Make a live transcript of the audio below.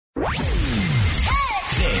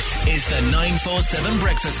This is the 947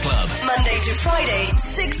 Breakfast Club. Monday to Friday,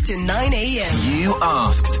 6 to 9 a.m. You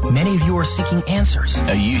asked. Many of you are seeking answers.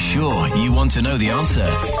 Are you sure you want to know the answer?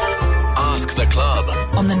 Ask the club.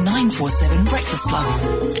 On the 947 Breakfast Club.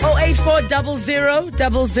 084 00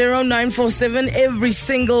 947. Every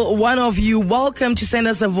single one of you, welcome to send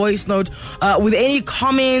us a voice note with any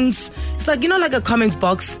comments. It's like, like a comments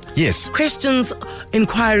box. Yes. Questions,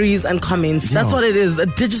 inquiries, and comments. Yeah. That's what it is, a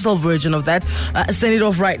digital version of that. Send it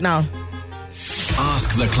off right now.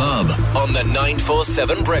 Ask the club on the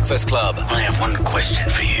 947 Breakfast Club. I have one question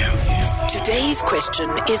for you. Today's question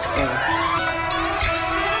is for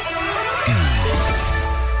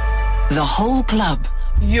the whole club.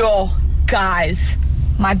 Yo, guys,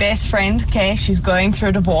 my best friend, okay, she's going through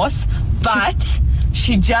a divorce, but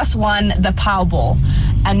she just won the Powerball.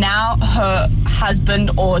 And now her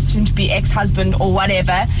husband or soon-to-be ex-husband or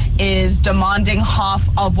whatever is demanding half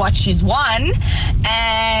of what she's won.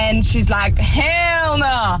 And she's like, hell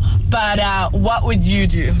no. But what would you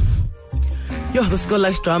do? Yo, this girl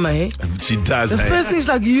likes drama, hey? She does. The first thing's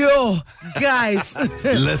like, yo, guys.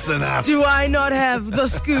 Listen up. Do I not have the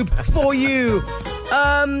scoop for you?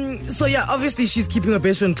 So yeah, obviously she's keeping her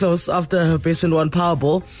best friend close after her best friend won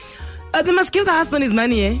Powerball. They must give the husband his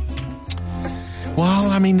money, eh? Well,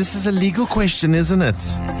 I mean, this is a legal question, isn't it?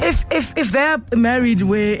 If they're married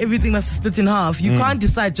where everything must split in half, you can't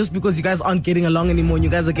decide just because you guys aren't getting along anymore and you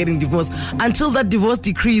guys are getting divorced. Until that divorce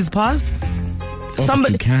decree is passed,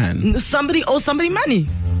 You can. somebody owes somebody money.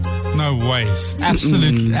 No ways.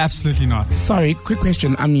 Absolutely not. Sorry, quick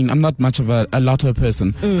question. I mean, I'm not much of a lotto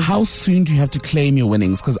person. How soon do you have to claim your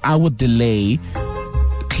winnings? Because I would delay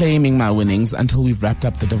claiming my winnings until we've wrapped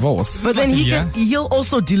up the divorce. But then he'll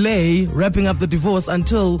also delay wrapping up the divorce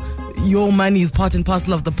until your money is part and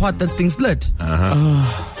parcel of the pot that's being split.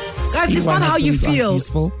 Guys, it's not how you feel.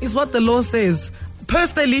 It's what the law says.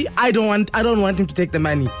 Personally, I don't want him to take the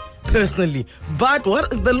money. Personally, but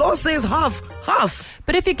what the law says, half.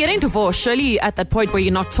 But if you're getting divorced, surely you're at that point where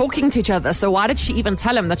you're not talking to each other. So why did she even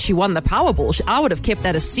tell him that she won the Powerball? I would have kept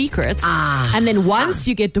that a secret. And then once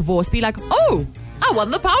you get divorced, be like, oh, I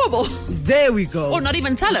won the Powerball. There we go. Or not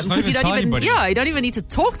even tell him, because you don't even need to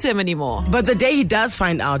talk to him anymore. But the day he does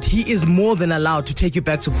find out, he is more than allowed to take you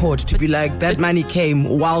back to court to be like, that money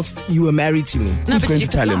came whilst you were married to me. Who's going to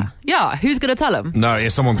tell him? Yeah, who's going to tell him? No, yeah,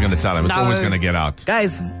 someone's going to tell him. It's No. always going to get out.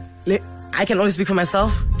 Guys, I can only speak for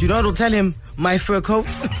myself. Do you know what will tell him? My fur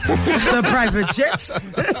coats, the private jets,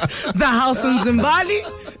 the house in Zimbabwe,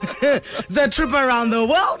 the trip around the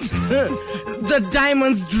world, the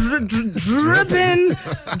diamonds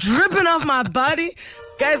dripping off my body.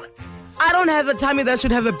 Guys, I don't have a tummy that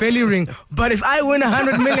should have a belly ring, but if I win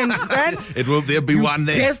 100 million rand, There'll be one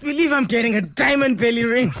there. best believe I'm getting a diamond belly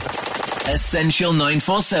ring. Essential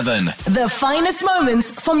 947. The finest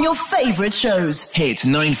moments from your favorite shows. Hit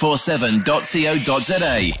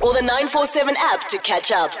 947.co.za. Or the 947 app to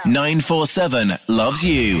catch up. 947 loves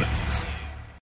you.